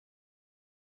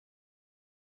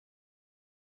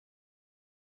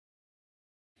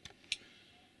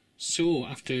So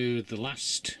after the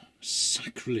last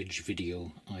sacrilege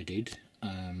video I did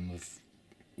of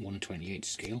 1/28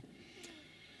 scale,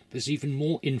 there's even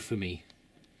more infamy.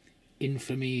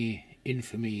 Infamy,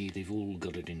 they've all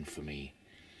got it infamy.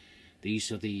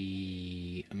 These are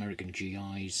the American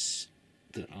GIs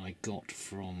that I got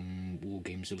from War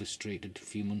Games Illustrated a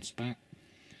few months back,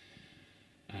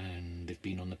 and they've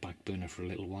been on the back burner for a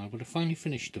little while, but I finally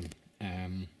finished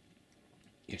them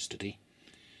yesterday,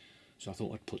 so I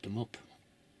thought I'd put them up.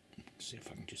 Let's see if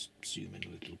I can just zoom in a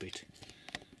little bit.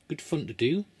 Good fun to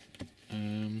do.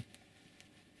 I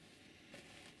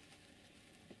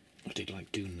did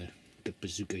like doing the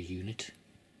bazooka unit.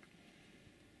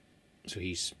 So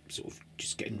he's sort of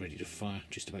just getting ready to fire,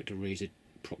 just about to raise it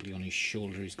properly on his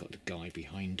shoulder. He's got the guy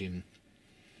behind him,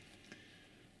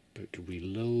 about to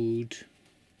reload.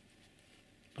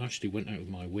 I actually went out of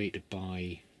my way to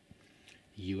buy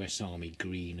US Army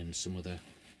green and some other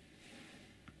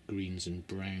greens and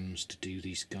browns to do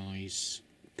these guys,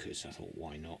 because I thought,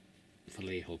 why not?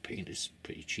 Vallejo paint is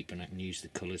pretty cheap and I can use the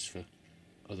colours for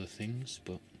other things,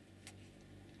 but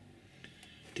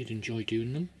did enjoy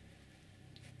doing them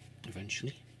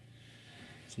eventually.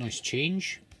 It's a nice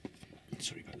change.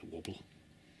 Sorry about the wobble.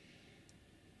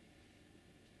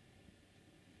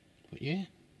 But yeah,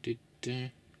 did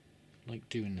like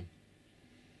doing them.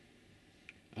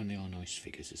 And they are nice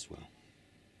figures as well.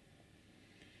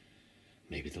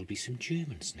 Maybe there'll be some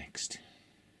Germans next,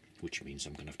 which means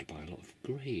I'm going to have to buy a lot of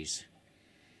greys.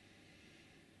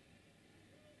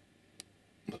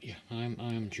 But yeah, I am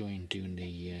enjoying doing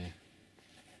the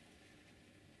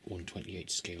 1/28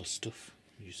 scale stuff.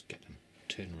 You just get them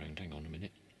turn around. Hang on a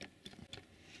minute.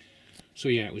 So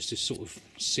yeah, it was this sort of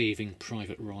Saving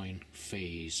Private Ryan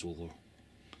phase, or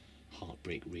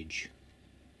Heartbreak Ridge.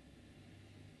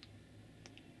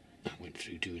 I went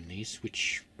through doing these,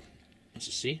 which, as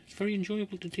I say, it's very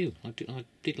enjoyable to do. I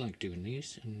did like doing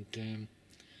these, and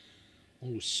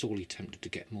always sorely tempted to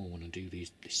get more when I do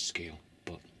this scale,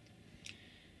 but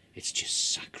it's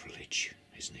just sacrilege,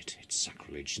 isn't it? It's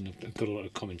sacrilege, and I've got a lot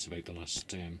of comments about the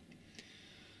last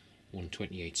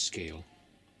 1/28 scale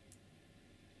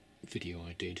video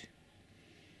I did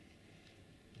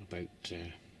about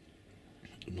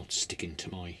not sticking to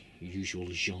my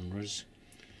usual genres,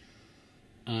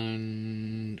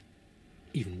 and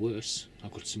even worse,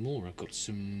 I've got some more. I've got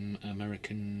some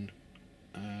American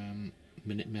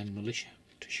Minutemen Militia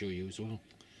to show you as well,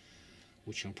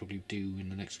 which I'll probably do in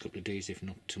the next couple of days, if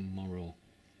not tomorrow.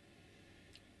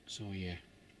 So yeah,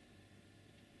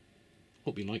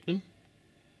 hope you like them,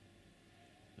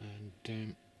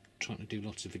 and trying to do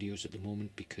lots of videos at the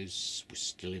moment because we're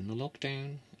still in the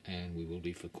lockdown, and we will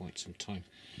be for quite some time.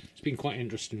 It's been quite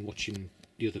interesting watching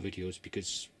the other videos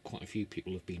because quite a few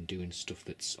people have been doing stuff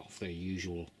that's off their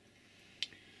usual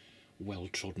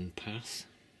well-trodden path,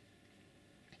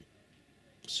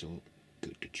 so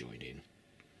good to join in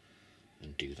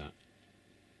and do that.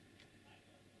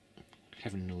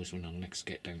 Heaven knows when I'll next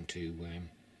get down to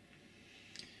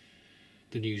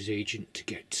the newsagent to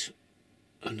get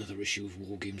another issue of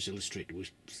War Games Illustrated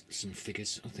with some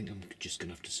figures. I think I'm just going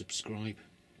to have to subscribe,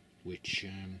 which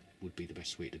would be the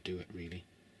best way to do it, really.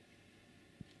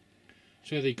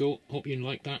 So there you go. Hope you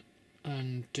like that,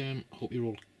 and hope you're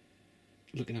all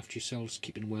looking after yourselves,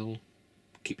 keeping well,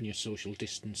 keeping your social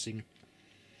distancing,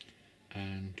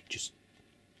 and just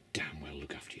damn well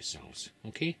look after yourselves.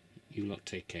 Okay? You lot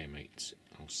take care, mates.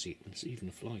 I'll see you. There's even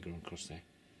a fly going across there.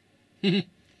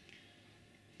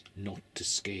 Not to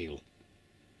scale.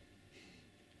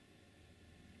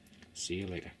 See you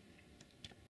later.